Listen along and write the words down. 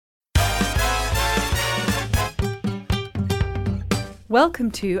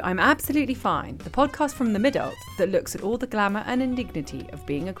Welcome to I'm Absolutely Fine, the podcast from the mid-adult that looks at all the glamour and indignity of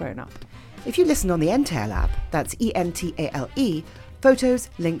being a grown-up. If you listen on the Entale app, that's ENTALE, photos,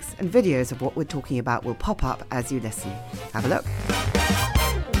 links and videos of what we're talking about will pop up as you listen. Have a look.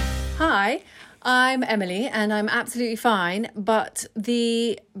 Hi, I'm Emily and I'm absolutely fine, but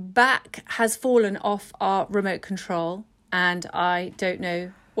the back has fallen off our remote control and I don't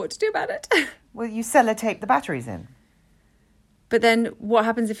know what to do about it. Well, you sellotape the batteries in. But then what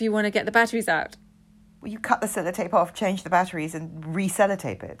happens if you want to get the batteries out? Well, you cut the sellotape off, change the batteries and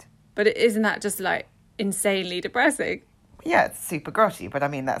re-sellotape it. But isn't that just like insanely depressing? Yeah, it's super grotty, but I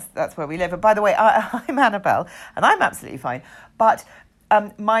mean, that's where we live. And by the way, I'm Annabelle and I'm absolutely fine. But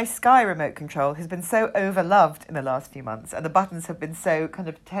my Sky remote control has been so overloved in the last few months and the buttons have been so kind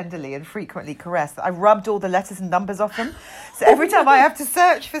of tenderly and frequently caressed that I rubbed all the letters and numbers off them. So every time I have to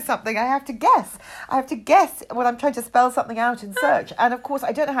search for something, I have to guess. I have to guess when I'm trying to spell something out in search. And of course,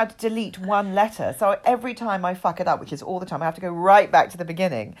 I don't know how to delete one letter. So every time I fuck it up, which is all the time, I have to go right back to the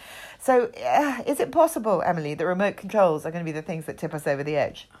beginning. So is it possible, Emily, that remote controls are going to be the things that tip us over the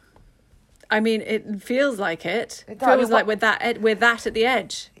edge? I mean, it feels like it. It does. feels like we're that at the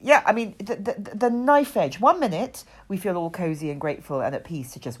edge. Yeah, I mean, the knife edge. 1 minute, we feel all cosy and grateful and at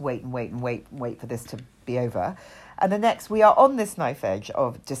peace to just wait for this to be over. And the next, we are on this knife edge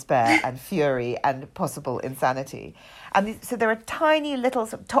of despair and fury and possible insanity. And so there are tiny little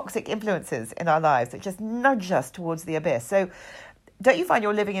sort of toxic influences in our lives that just nudge us towards the abyss. So don't you find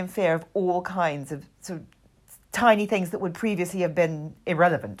you're living in fear of all kinds of sort of tiny things that would previously have been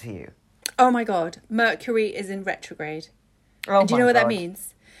irrelevant to you? Oh my God, Mercury is in retrograde. Oh, and do you know what that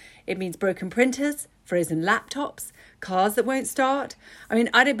means? It means broken printers, frozen laptops, cars that won't start. I mean,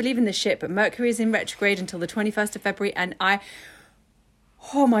 I don't believe in this shit, but Mercury is in retrograde until the 21st of February and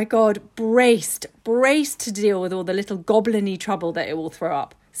oh my God, braced to deal with all the little goblin-y trouble that it will throw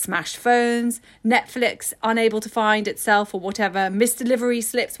up. Smashed phones, Netflix unable to find itself or whatever, missed delivery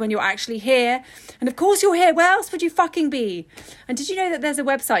slips when you're actually here. And of course you're here, where else would you fucking be? And did you know that there's a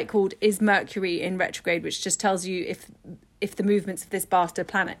website called Is Mercury in Retrograde, which just tells you if the movements of this bastard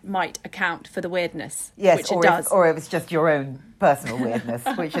planet might account for the weirdness? Yes, which it does. Or if it's just your own personal weirdness,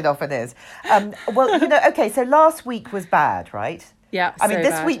 which it often is. Well, okay, so last week was bad, right? Yeah, I mean,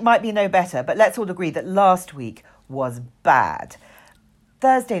 this week might be no better, but let's all agree that last week was bad.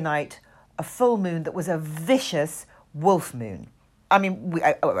 Thursday night, a full moon that was a vicious wolf moon. I mean,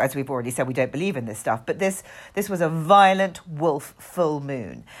 as we've already said, we don't believe in this stuff, but this was a violent wolf full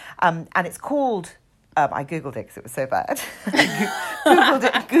moon. And it's called, I Googled it because it was so bad.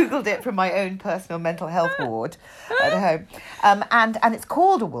 Googled it from my own personal mental health ward at home. And it's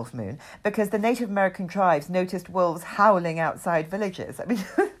called a wolf moon because the Native American tribes noticed wolves howling outside villages. I mean,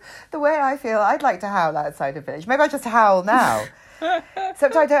 the way I feel, I'd like to howl outside a village. Maybe I just howl now.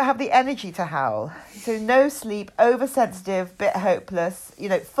 Except I don't have the energy to howl. So no sleep, oversensitive, bit hopeless. You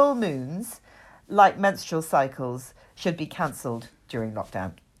know, full moons, like menstrual cycles, should be cancelled during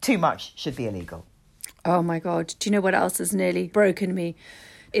lockdown. Too much should be illegal. Oh my God. Do you know what else has nearly broken me?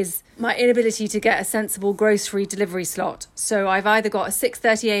 Is my inability to get a sensible grocery delivery slot. So I've either got a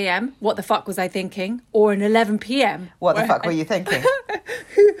 6:30 a.m, what the fuck was I thinking, or an 11 p.m. What the fuck were you thinking?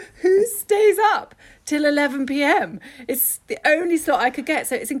 Who stays up till 11 p.m? It's the only slot I could get.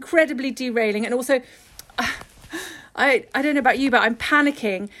 So it's incredibly derailing. And also, I don't know about you, but I'm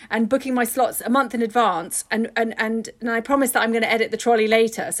panicking and booking my slots a month in advance. And I promise that I'm going to edit the trolley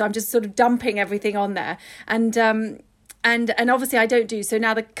later. So I'm just sort of dumping everything on there. And obviously I don't do. So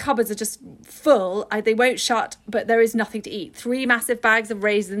now the cupboards are just full. They won't shut, but there is nothing to eat. 3 massive bags of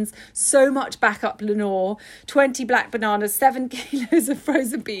raisins, so much backup Lenore, 20 black bananas, 7 kilos of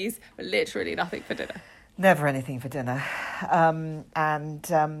frozen peas, but literally nothing for dinner. Never anything for dinner.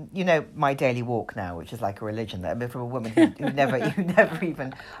 You know, my daily walk now, which is like a religion. I mean, from a woman who never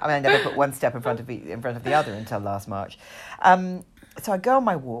even, I mean, I never put one step in front of the other until last March. So I go on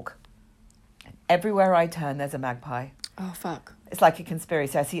my walk. Everywhere I turn, there's a magpie. Oh, fuck. It's like a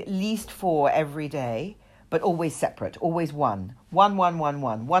conspiracy. I see at least 4 every day, but always separate, always one. One.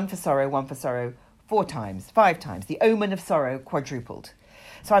 One for sorrow, 4 times, 5 times. The omen of sorrow quadrupled.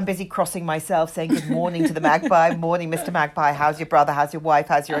 So I'm busy crossing myself, saying good morning to the magpie. Morning, Mr. Magpie. How's your brother? How's your wife?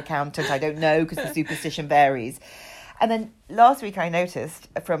 How's your accountant? I don't know because the superstition varies. And then last week I noticed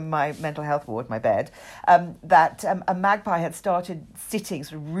from my mental health ward, my bed, that a magpie had started sitting,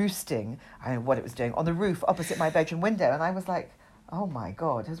 sort of roosting, I don't know what it was doing, on the roof opposite my bedroom window. And I was like, oh my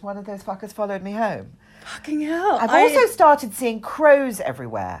God, has one of those fuckers followed me home? Fucking hell. I've also started seeing crows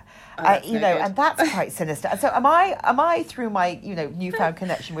everywhere, and that's quite sinister. And so am I through my, newfound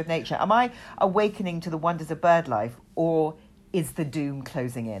connection with nature, am I awakening to the wonders of bird life, or is the doom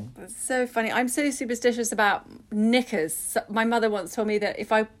closing in? It's so funny. I'm so superstitious about knickers. My mother once told me that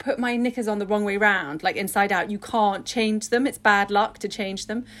if I put my knickers on the wrong way round, like inside out, you can't change them. It's bad luck to change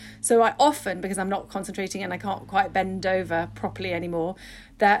them. So I often, because I'm not concentrating and I can't quite bend over properly anymore,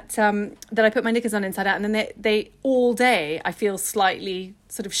 that I put my knickers on inside out, and then they all day I feel slightly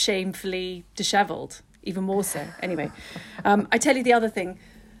sort of shamefully dishevelled, even more so. Anyway, I tell you the other thing.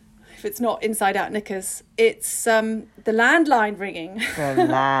 If it's not inside out knickers, it's the landline ringing. The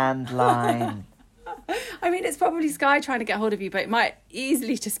landline. I mean, it's probably Sky trying to get hold of you, but it might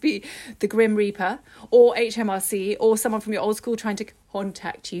easily just be the Grim Reaper or HMRC or someone from your old school trying to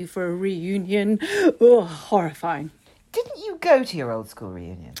contact you for a reunion. Oh, horrifying. Didn't you go to your old school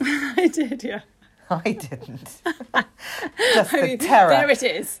reunion? I did, yeah. I didn't. Just the terror. There it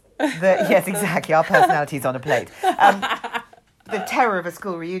is. Yes, exactly. Our personalities on a plate. The terror of a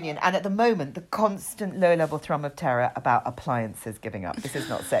school reunion, and at the moment, the constant low-level thrum of terror about appliances giving up. This is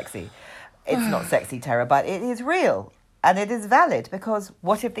not sexy. It's not sexy terror, but it is real, and it is valid, because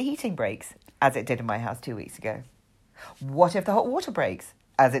what if the heating breaks, as it did in my house 2 weeks ago? What if the hot water breaks,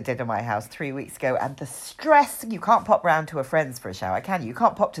 as it did in my house 3 weeks ago? And the stress, you can't pop round to a friend's for a shower, can you? You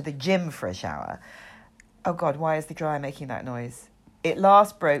can't pop to the gym for a shower. Oh, God, why is the dryer making that noise? It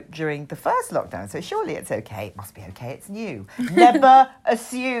last broke during the first lockdown, so surely it's okay. It must be okay, it's new. Never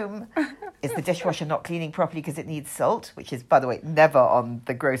assume. Is the dishwasher not cleaning properly because it needs salt? Which is, by the way, never on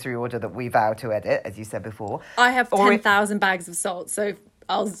the grocery order that we vow to edit, as you said before. I have 10,000 bags of salt, so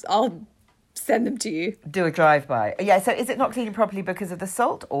I'll send them to you. Do a drive-by. Yeah, so is it not cleaning properly because of the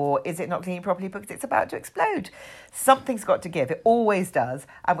salt, or is it not cleaning properly because it's about to explode? Something's got to give. It always does.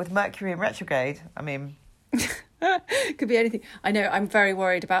 And with Mercury in retrograde, I mean... Could be anything. I know, I'm very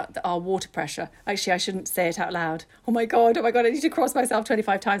worried about our water pressure. Actually, I shouldn't say it out loud. Oh my God, I need to cross myself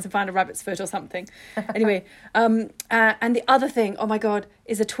 25 times and find a rabbit's foot or something. Anyway, and the other thing, oh my God,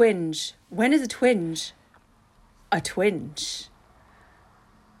 is a twinge. When is a twinge? A twinge.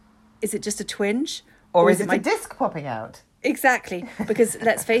 Is it just a twinge? Or is it a disc popping out? Exactly, because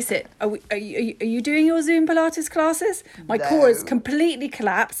let's face it, are you doing your Zoom Pilates classes? My core is completely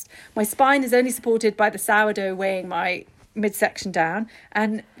collapsed. My spine is only supported by the sourdough weighing my midsection down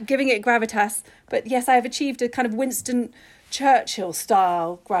and giving it gravitas. But yes, I have achieved a kind of Winston Churchill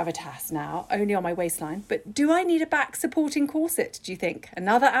style gravitas now, only on my waistline. But do I need a back supporting corset, do you think?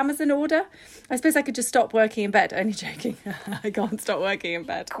 Another Amazon order? I suppose I could just stop working in bed. Only joking. I can't stop working in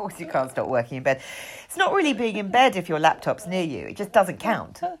bed. Of course you can't stop working in bed. It's not really being in bed if your laptop's near you. It just doesn't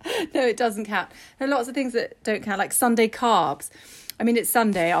count. No, it doesn't count. There are lots of things that don't count, like Sunday carbs. I mean, it's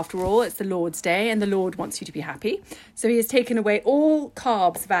Sunday after all, it's the Lord's Day, and the Lord wants you to be happy. So he has taken away all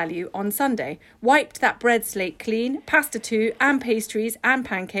carbs value on Sunday, wiped that bread slate clean, pasta too, and pastries and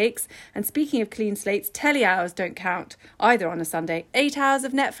pancakes. And speaking of clean slates, telly hours don't count either on a Sunday. 8 hours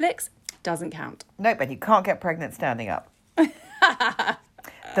of Netflix doesn't count. Nope, and you can't get pregnant standing up.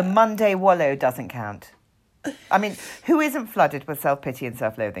 The Monday wallow doesn't count. I mean, who isn't flooded with self-pity and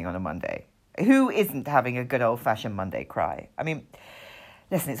self-loathing on a Monday? Who isn't having a good old-fashioned Monday cry? I mean,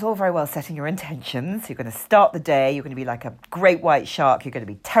 listen, it's all very well setting your intentions. You're going to start the day. You're going to be like a great white shark. You're going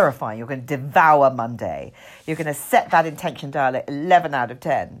to be terrifying. You're going to devour Monday. You're going to set that intention dial at 11 out of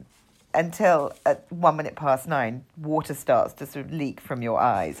 10 until at 1 minute past 9, water starts to sort of leak from your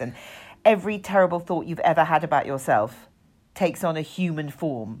eyes. And every terrible thought you've ever had about yourself takes on a human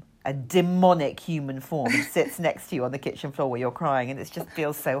form. A demonic human form sits next to you on the kitchen floor where you're crying, and it just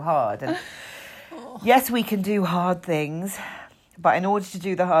feels so hard. And yes, we can do hard things, but in order to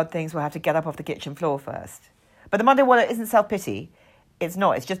do the hard things, we'll have to get up off the kitchen floor first. But the Monday wallow isn't self-pity. It's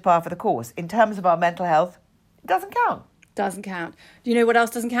not. It's just par for the course. In terms of our mental health, it doesn't count. Doesn't count. Do you know what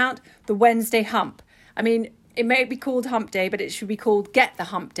else doesn't count? The Wednesday hump. I mean, it may be called hump day, but it should be called get the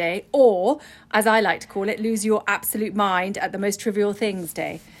hump day, or, as I like to call it, lose your absolute mind at the most trivial things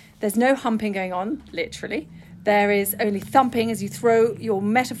day. There's no humping going on, literally. There is only thumping as you throw your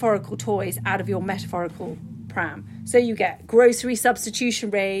metaphorical toys out of your metaphorical pram. So you get grocery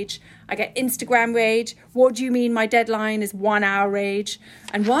substitution rage. I get Instagram rage. What do you mean my deadline is 1 hour rage?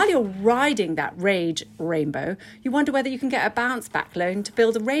 And while you're riding that rage rainbow, you wonder whether you can get a bounce back loan to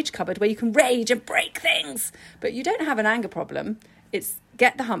build a rage cupboard where you can rage and break things. But you don't have an anger problem. It's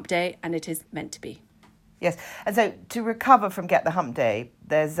get the hump day, and it is meant to be. Yes, and so to recover from Get the Hump Day,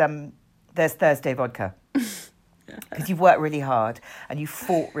 there's Thursday vodka. Because you've worked really hard and you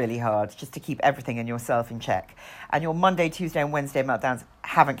fought really hard just to keep everything in yourself in check. And your Monday, Tuesday and Wednesday meltdowns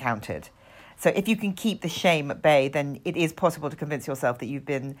haven't counted. So if you can keep the shame at bay, then it is possible to convince yourself that you've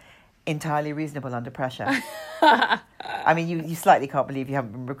been entirely reasonable under pressure. I mean, you slightly can't believe you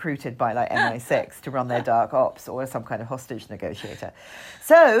haven't been recruited by like MI6 to run their dark ops or some kind of hostage negotiator.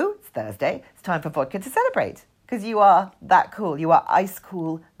 So, it's Thursday. It's time for vodka to celebrate because you are that cool. You are ice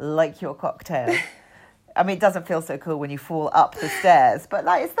cool like your cocktail. I mean, it doesn't feel so cool when you fall up the stairs, but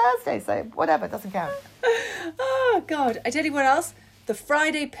like it's Thursday, so whatever, it doesn't count. Oh, God. I tell you what else. The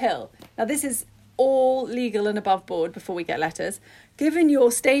Friday pill. Now, this is all legal and above board before we get letters. Given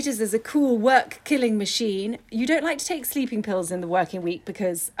your status as a cool work-killing machine, you don't like to take sleeping pills in the working week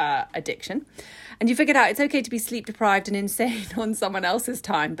because addiction. And you figured out it's okay to be sleep-deprived and insane on someone else's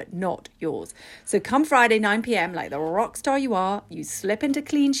time, but not yours. So come Friday, 9 p.m, like the rock star you are, you slip into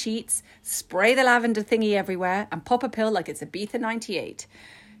clean sheets, spray the lavender thingy everywhere, and pop a pill like it's Ibiza 98.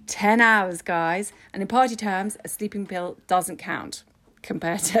 10 hours, guys. And in party terms, a sleeping pill doesn't count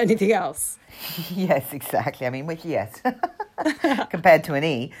compared to anything else. Yes, exactly. I mean, which, yes. Compared to an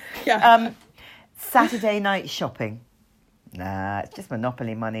E. Yeah. Saturday night shopping. Nah, it's just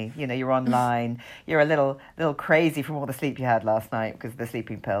monopoly money. You know, you're online. You're a little crazy from all the sleep you had last night because of the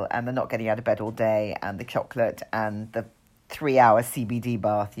sleeping pill and the not getting out of bed all day and the chocolate and the 3-hour CBD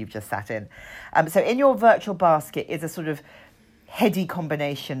bath you've just sat in. So in your virtual basket is a sort of heady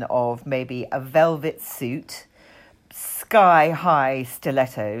combination of maybe a velvet suit, sky-high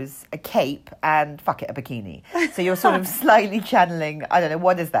stilettos, a cape, and, fuck it, a bikini. So you're sort of slightly channeling, I don't know,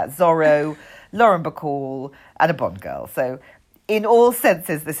 what is that? Zorro, Lauren Bacall, and a Bond girl. So in all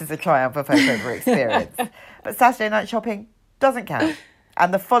senses, this is a triumph of over experience. But Saturday night shopping doesn't count.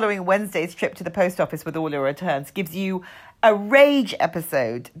 And the following Wednesday's trip to the post office with all your returns gives you a rage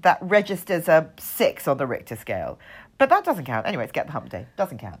episode that registers a 6 on the Richter scale. But that doesn't count. Anyway, it's Get the Hump Day.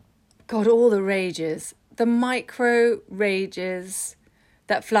 Doesn't count. God, all the rages. The micro rages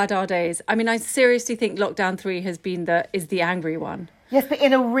that flood our days. I mean, I seriously think lockdown 3 is the angry one. Yes, but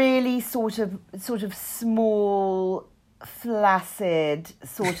in a really sort of small, flaccid,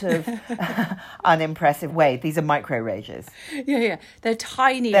 sort of unimpressive way. These are micro rages. Yeah. They're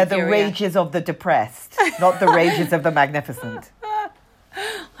tiny. They're the rages of the depressed, not the rages of the magnificent.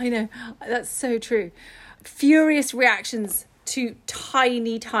 I know. That's so true. Furious reactions to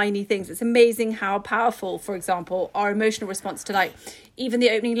tiny things. It's amazing how powerful, for example, our emotional response to like even the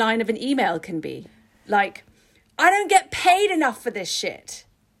opening line of an email can be. Like, I don't get paid enough for this shit,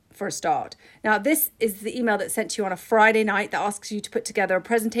 for a start. Now, this is the email that's sent to you on a Friday night that asks you to put together a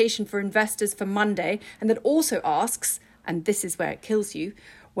presentation for investors for Monday, and that also asks, and this is where it kills you,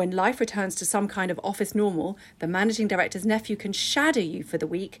 when life returns to some kind of office normal, the managing director's nephew can shadow you for the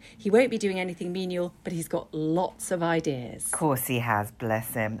week. He won't be doing anything menial, but he's got lots of ideas. Of course he has,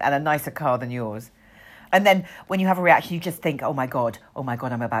 bless him. And a nicer car than yours. And then when you have a reaction, you just think, oh my God, I'm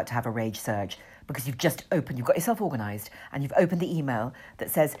about to have a rage surge. Because you've got yourself organised, and you've opened the email that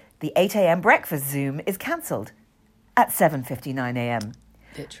says the 8 a.m. breakfast Zoom is cancelled at 7:59 a.m.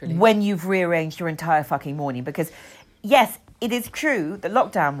 Literally. When you've rearranged your entire fucking morning. Because, yes, it is true that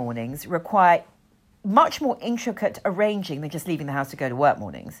lockdown mornings require much more intricate arranging than just leaving the house to go to work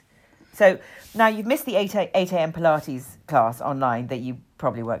mornings. So now you've missed the 8 a.m. Pilates class online that you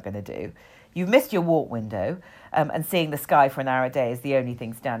probably weren't going to do. You've missed your walk window, and seeing the sky for an hour a day is the only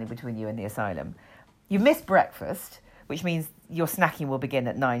thing standing between you and the asylum. You've missed breakfast, which means your snacking will begin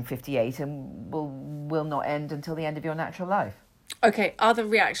at 9:58 and will not end until the end of your natural life. Okay, other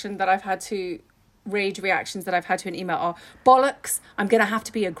reactions that I've had to an email are, bollocks, I'm going to have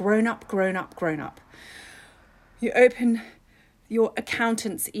to be a grown-up. You open your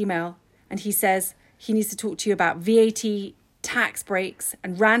accountant's email and he says he needs to talk to you about VAT, tax breaks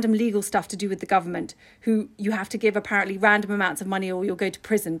and random legal stuff to do with the government, who you have to give apparently random amounts of money or you'll go to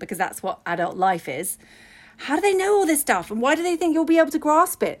prison because that's what adult life is. How do they know all this stuff? And why do they think you'll be able to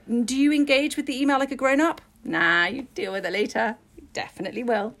grasp it? And do you engage with the email like a grown-up? Nah, you deal with it later. You definitely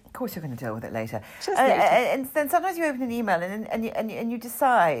will. Of course you're going to deal with it later. Just later. And then sometimes you open an email and you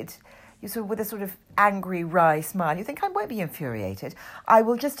decide, you sort of with a sort of angry, wry smile, you think, I won't be infuriated. I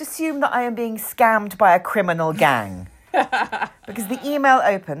will just assume that I am being scammed by a criminal gang. Because the email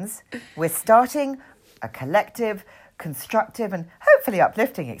opens, we're starting a collective, constructive and hopefully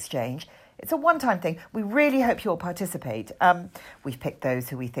uplifting exchange. It's a one-time thing. We really hope you'll participate. We've picked those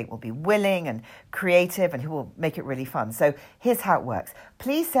who we think will be willing and creative and who will make it really fun. So here's how it works.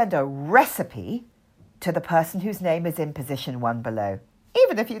 Please send a recipe to the person whose name is in position 1 below,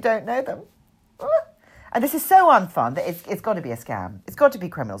 even if you don't know them. And this is so unfun that it's got to be a scam. It's got to be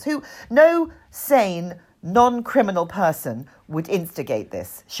criminals. No sane, non-criminal person would instigate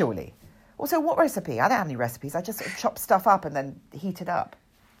this, surely. Also, what recipe? I don't have any recipes. I just sort of chop stuff up and then heat it up.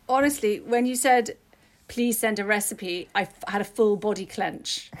 Honestly, when you said, please send a recipe. Had a full body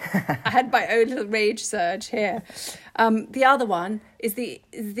clench. I had my own little rage surge here. The other one is the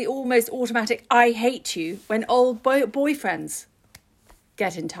almost automatic I hate you when old boyfriends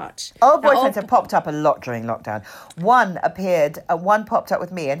get in touch. Old boyfriends have popped up a lot during lockdown. One popped up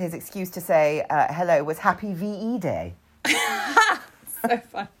with me, and his excuse to say hello was Happy VE Day. So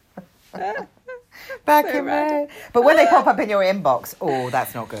fun. Back in May. But when they pop up in your inbox,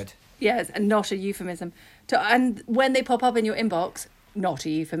 that's not good. Yes, and not a euphemism. And when they pop up in your inbox, not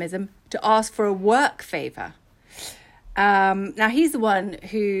a euphemism, to ask for a work favour. Now, he's the one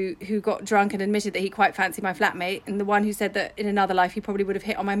who got drunk and admitted that he quite fancied my flatmate, and the one who said that in another life he probably would have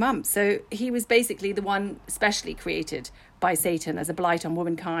hit on my mum. So he was basically the one specially created by Satan as a blight on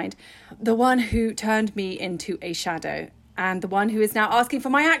womankind, the one who turned me into a shadow, and the one who is now asking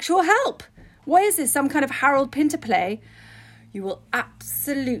for my actual help. What is this, some kind of Harold Pinter play? You will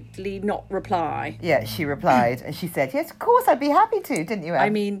absolutely not reply. Yeah, she replied, and she said, yes, of course, I'd be happy to, didn't you, Em? I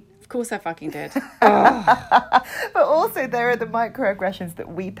mean, of course I fucking did. But also there are the microaggressions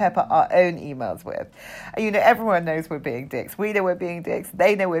that we pepper our own emails with. You know, everyone knows we're being dicks. We know we're being dicks.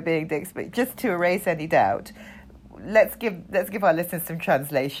 They know we're being dicks. But just to erase any doubt, let's give our listeners some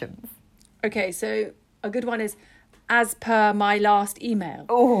translations. Okay, so a good one is, as per my last email.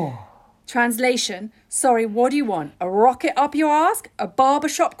 Oh. Translation, sorry, what do you want? A rocket up your ass? A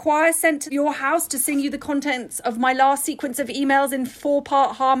barbershop choir sent to your house to sing you the contents of my last sequence of emails in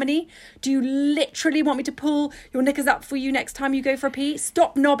 4-part harmony? Do you literally want me to pull your knickers up for you next time you go for a pee?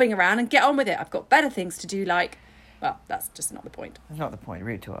 Stop knobbing around and get on with it. I've got better things to do, like... Well, that's just not the point. It's not the point,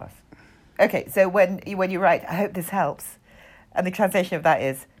 rude to us. Okay, so when you write, I hope this helps, and the translation of that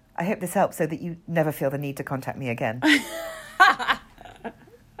is, I hope this helps so that you never feel the need to contact me again.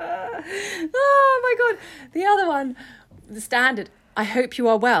 Oh my God. The other one, the standard, I hope you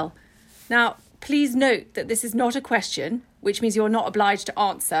are well. Now, please note that this is not a question, which means you're not obliged to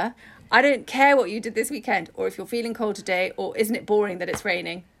answer. I don't care what you did this weekend, or if you're feeling cold today, or isn't it boring that it's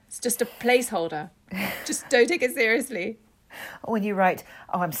raining? It's just a placeholder. Just don't take it seriously. When you write,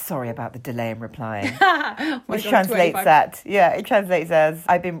 I'm sorry about the delay in replying. Which God, translates 25. that. Yeah, it translates as,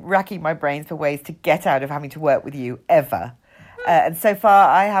 I've been racking my brains for ways to get out of having to work with you ever. And so far,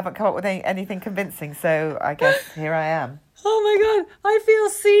 I haven't come up with anything convincing, so I guess here I am. Oh my God, I feel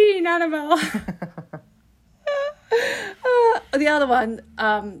seen, Annabelle. The other one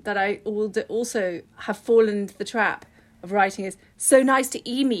that I also have fallen into the trap of writing is, so nice to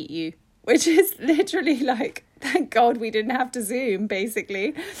e-meet you, which is literally like, thank God we didn't have to Zoom,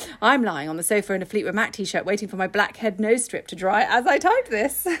 basically. I'm lying on the sofa in a Fleetwood Mac t-shirt waiting for my black head nose strip to dry as I typed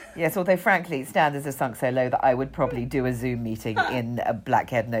this. Yes, although frankly, standards are sunk so low that I would probably do a Zoom meeting in a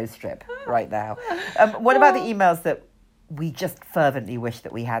black head nose strip right now. What about the emails that we just fervently wish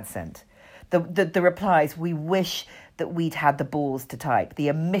that we had sent? The replies we wish that we'd had the balls to type,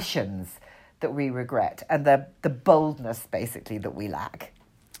 the omissions that we regret, and the boldness, basically, that we lack.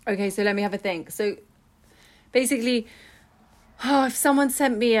 Okay, so let me have a think. So basically, if someone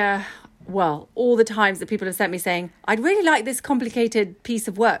sent me all the times that people have sent me saying, I'd really like this complicated piece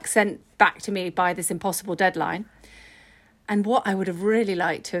of work sent back to me by this impossible deadline. And what I would have really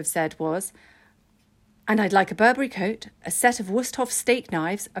liked to have said was, and I'd like a Burberry coat, a set of Wusthof steak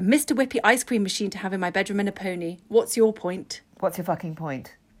knives, a Mr. Whippy ice cream machine to have in my bedroom, and a pony. What's your point? What's your fucking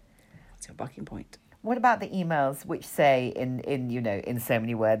point? What's your fucking point? What about the emails which say in so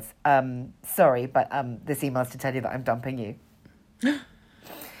many words, sorry, but this email's to tell you that I'm dumping you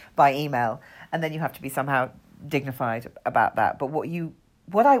by email, and then you have to be somehow dignified about that. But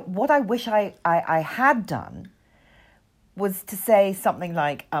what I wish I had done was to say something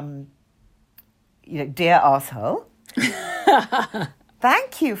like, dear arsehole,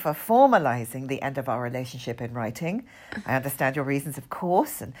 thank you for formalising the end of our relationship in writing. I understand your reasons, of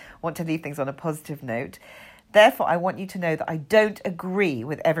course, and want to leave things on a positive note. Therefore, I want you to know that I don't agree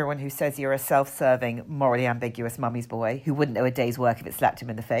with everyone who says you're a self-serving, morally ambiguous mummy's boy who wouldn't know a day's work if it slapped him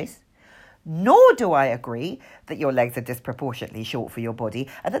in the face. Nor do I agree that your legs are disproportionately short for your body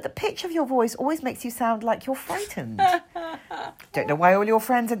and that the pitch of your voice always makes you sound like you're frightened. Don't know why all your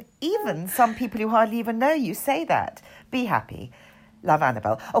friends and even some people who hardly even know you say that. Be happy. Love,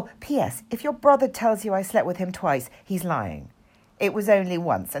 Annabelle. Oh, P.S. If your brother tells you I slept with him twice, he's lying. It was only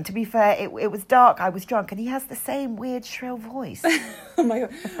once. And to be fair, it was dark, I was drunk, and he has the same weird shrill voice. Oh my God.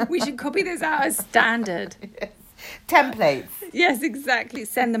 We should copy this out as standard. Yes. Templates. Yes, exactly.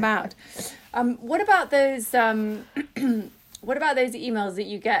 Send them out. What about those emails that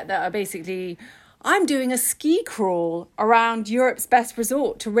you get that are basically, I'm doing a ski crawl around Europe's best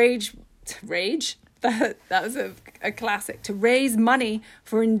resort to rage That was a classic. To raise money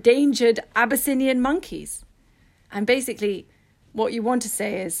for endangered Abyssinian monkeys. And basically, what you want to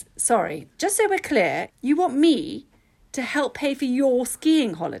say is, sorry, just so we're clear, you want me to help pay for your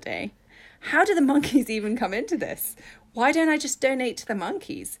skiing holiday? How do the monkeys even come into this? Why don't I just donate to the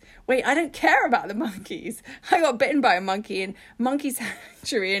monkeys? Wait, I don't care about the monkeys. I got bitten by a monkey in monkey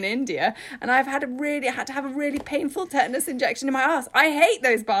sanctuary in India, and I had to have a really painful tetanus injection in my ass. I hate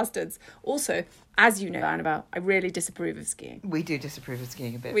those bastards. Also, as you know, Annabelle, I really disapprove of skiing. We do disapprove of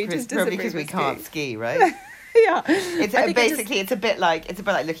skiing a bit. Probably because we can't ski, right? Yeah. It's a bit like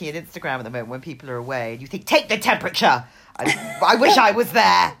looking at Instagram at the moment when people are away and you think, take the temperature. I wish I was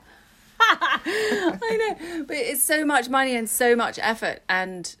there. I know, but it's so much money and so much effort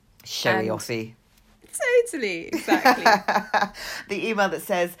and showy-offy. Totally, exactly. The email that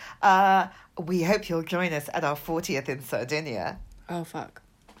says, we hope you'll join us at our 40th in Sardinia. Oh, fuck.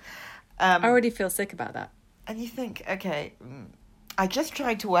 I already feel sick about that. And you think, okay, I just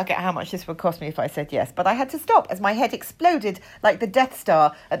tried to work out how much this would cost me if I said yes, but I had to stop as my head exploded like the Death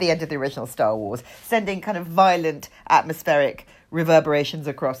Star at the end of the original Star Wars, sending kind of violent atmospheric reverberations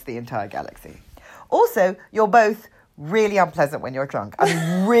across the entire galaxy. Also, you're both really unpleasant when you're drunk. I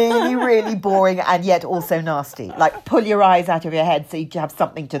mean, really, really boring and yet also nasty. Like, pull your eyes out of your head so you have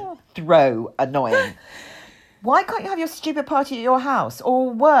something to throw annoying. Why can't you have your stupid party at your house? Or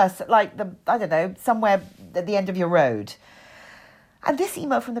worse, like, somewhere at the end of your road? And this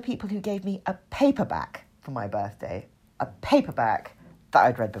email from the people who gave me a paperback for my birthday. A paperback that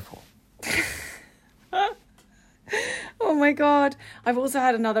I'd read before. Oh my God. I've also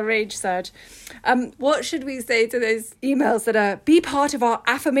had another rage surge. What should we say to those emails that are, be part of our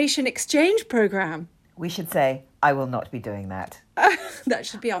affirmation exchange program? We should say, I will not be doing that. That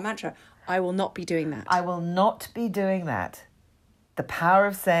should be our mantra. I will not be doing that. I will not be doing that. The power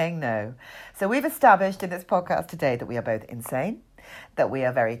of saying no. So we've established in this podcast today that we are both insane, that we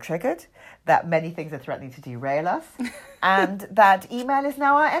are very triggered, that many things are threatening to derail us, and that email is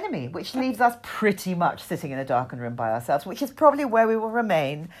now our enemy, which leaves us pretty much sitting in a darkened room by ourselves, which is probably where we will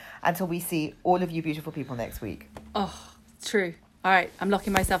remain until we see all of you beautiful people next week. Oh, true. All right, I'm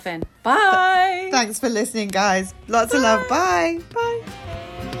locking myself in. Bye. Thanks for listening, guys. Lots of love. Bye. Bye.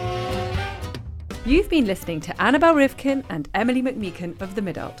 You've been listening to Annabelle Rivkin and Emily McMeekan of The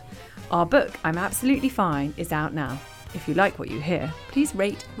Midult. Our book, I'm Absolutely Fine, is out now. If you like what you hear, please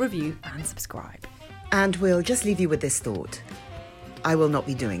rate, review and subscribe. And we'll just leave you with this thought. I will not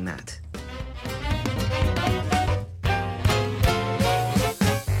be doing that.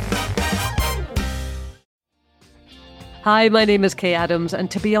 Hi, my name is Kay Adams,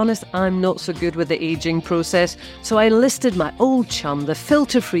 and to be honest, I'm not so good with the ageing process, so I enlisted my old chum, the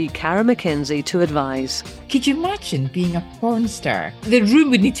filter-free Cara McKenzie, to advise. Could you imagine being a porn star? The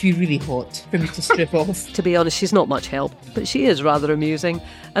room would need to be really hot for me to strip off. To be honest, she's not much help, but she is rather amusing.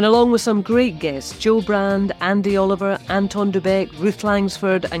 And along with some great guests, Joe Brand, Andy Oliver, Anton Dubeck, Ruth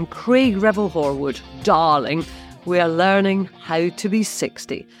Langsford and Craig Revel-Horwood, darling, we are learning how to be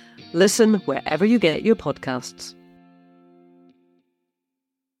 60. Listen wherever you get your podcasts.